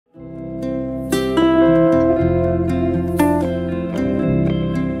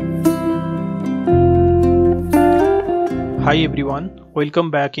Hi everyone,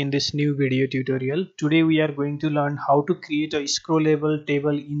 welcome back in this new video tutorial. Today we are going to learn how to create a scrollable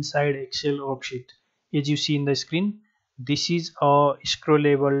table inside Excel worksheet. As you see in the screen, this is a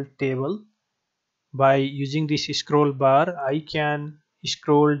scrollable table. By using this scroll bar, I can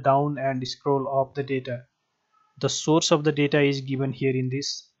scroll down and scroll up the data. The source of the data is given here in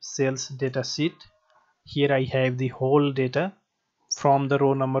this sales data sheet. Here I have the whole data from the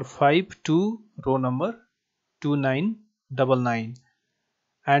row number 5 to row number 2999.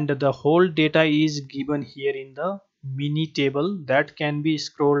 And the whole data is given here in the mini table that can be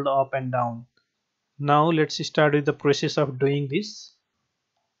scrolled up and down. Now let's start with the process of doing this.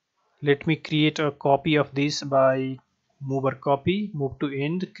 Let me create a copy of this by mover copy, move to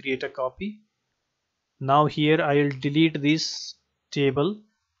end, create a copy. Now here I will delete this table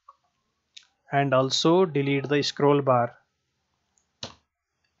and also delete the scroll bar.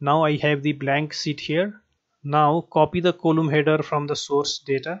 Now I have the blank sheet here. Now copy the column header from the source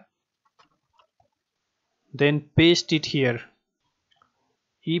data, then paste it here.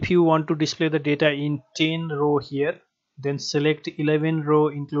 If you want to display the data in 10 row here, then select 11 row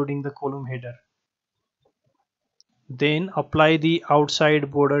including the column header. Then apply the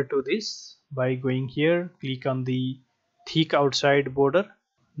outside border to this by going here, click on the thick outside border.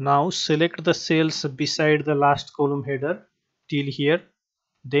 Now select the cells beside the last column header till here.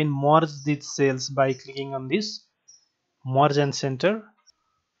 Then merge these cells by clicking on this merge and center.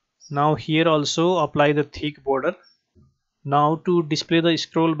 Now here also apply the thick border. Now to display the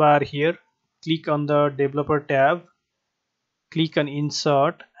scroll bar here, click on the developer tab, click on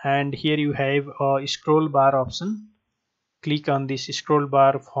insert, and here you have a scroll bar option. Click on this scroll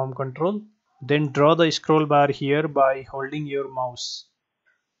bar form control, then draw the scroll bar here by holding your mouse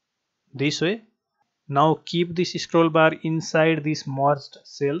this way. Now keep this scroll bar inside these merged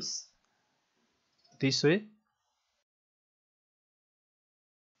cells this way.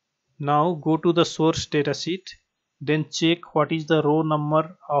 Now go to the source data sheet, then check what is the row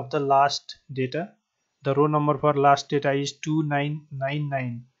number of the last data. The row number for last data is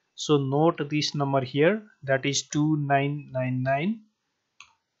 2999. So note this number here, that is 2999.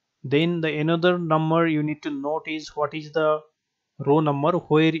 Then the another number you need to note is what is the row number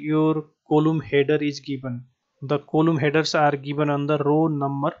where your column header is given. The column headers are given on the row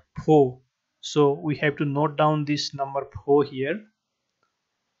number 4. So we have to note down this number 4 here.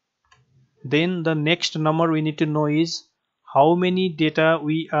 Then the next number we need to know is how many data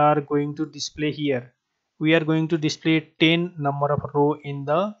we are going to display here. We are going to display 10 number of row in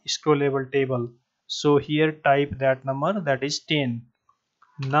the scrollable table. So here type that number, that is 10.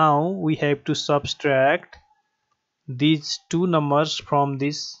 Now we have to subtract these two numbers from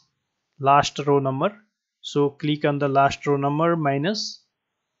this last row number. So click on the last row number minus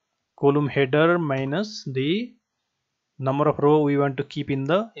column header minus the number of row we want to keep in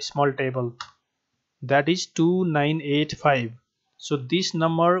the small table, that is 2985. So this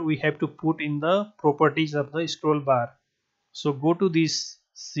number we have to put in the properties of the scroll bar. So go to this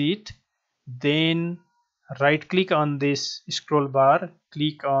sheet, then right click on this scroll bar,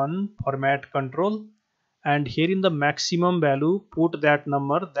 click on format control, and here in the maximum value put that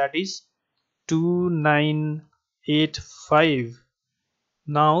number, that is 2985.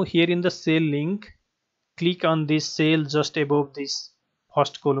 Now here in the cell link, click on this cell just above this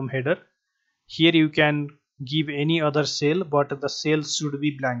first column header. Here you can give any other cell, but the cell should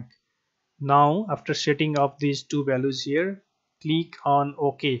be blank. Now after setting up these two values here, click on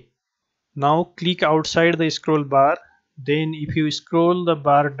OK. Now click outside the scroll bar, then if you scroll the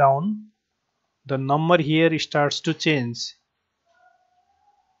bar down, the number here starts to change.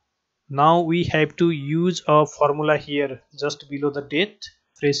 Now we have to use a formula here just below the date.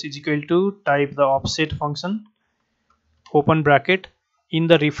 Press is equal to, type the offset function, open bracket. In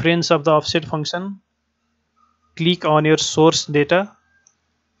the reference of the offset function, click on your source data,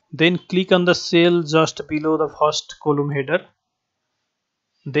 then click on the cell just below the first column header,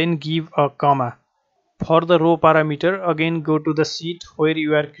 then give a comma. For the row parameter, again go to the sheet where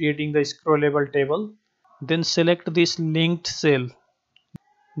you are creating the scrollable table, then select this linked cell,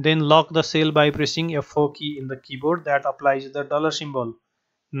 then lock the cell by pressing F4 key in the keyboard, that applies the dollar symbol.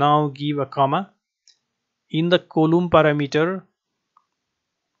 Now give a comma. In the column parameter,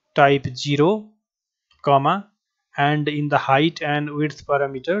 type 0, comma, and in the height and width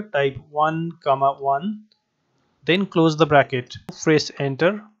parameter type 1, 1, then close the bracket, press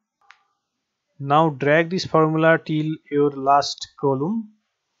enter. Now drag this formula till your last column.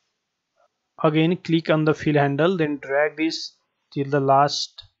 Again click on the fill handle, then drag this till the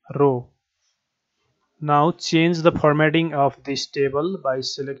last row. Now change the formatting of this table by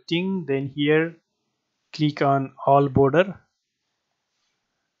selecting, then here click on all border,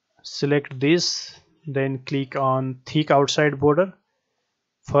 select this, then click on thick outside border.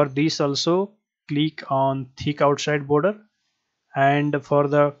 For this also click on thick outside border, and for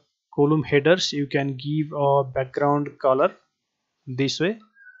the column headers you can give a background color this way,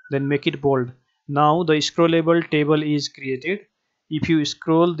 then make it bold. Now the scrollable table is created. If you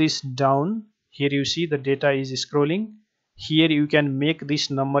scroll this down, here you see the data is scrolling. Here you can make this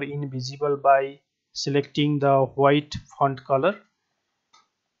number invisible by selecting the white font color.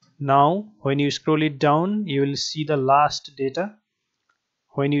 Now when you scroll it down, you will see the last data.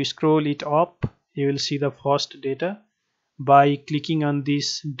 When you scroll it up, you will see the first data. By clicking on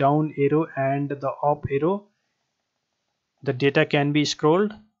this down arrow and the up arrow, the data can be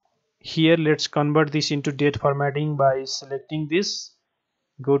scrolled. Here let's convert this into date formatting by selecting this.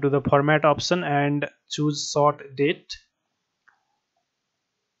 Go to the format option and choose sort date.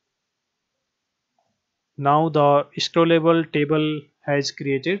 Now the scrollable table has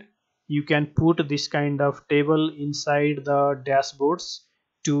created. You can put this kind of table inside the dashboards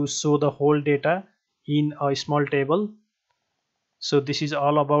to show the whole data in a small table. So this is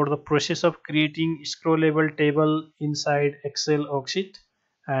all about the process of creating scrollable table inside Excel worksheet.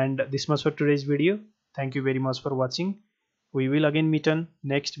 And this much for today's video. Thank you very much for watching. We will again meet on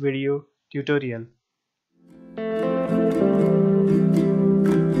next video tutorial.